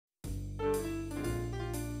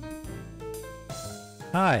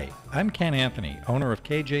Hi, I'm Ken Anthony, owner of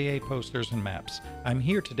KJA Posters and Maps. I'm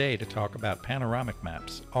here today to talk about panoramic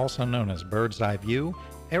maps, also known as bird's eye view,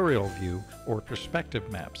 aerial view, or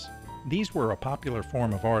perspective maps. These were a popular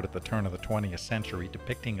form of art at the turn of the 20th century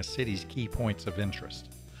depicting a city's key points of interest.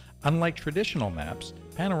 Unlike traditional maps,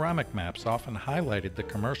 panoramic maps often highlighted the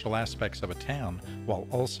commercial aspects of a town while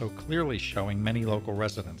also clearly showing many local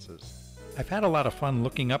residences. I've had a lot of fun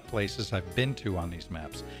looking up places I've been to on these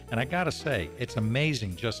maps, and I gotta say, it's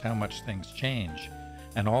amazing just how much things change,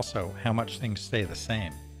 and also how much things stay the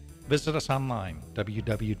same. Visit us online,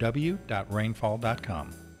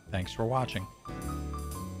 www.rainfall.com. Thanks for watching.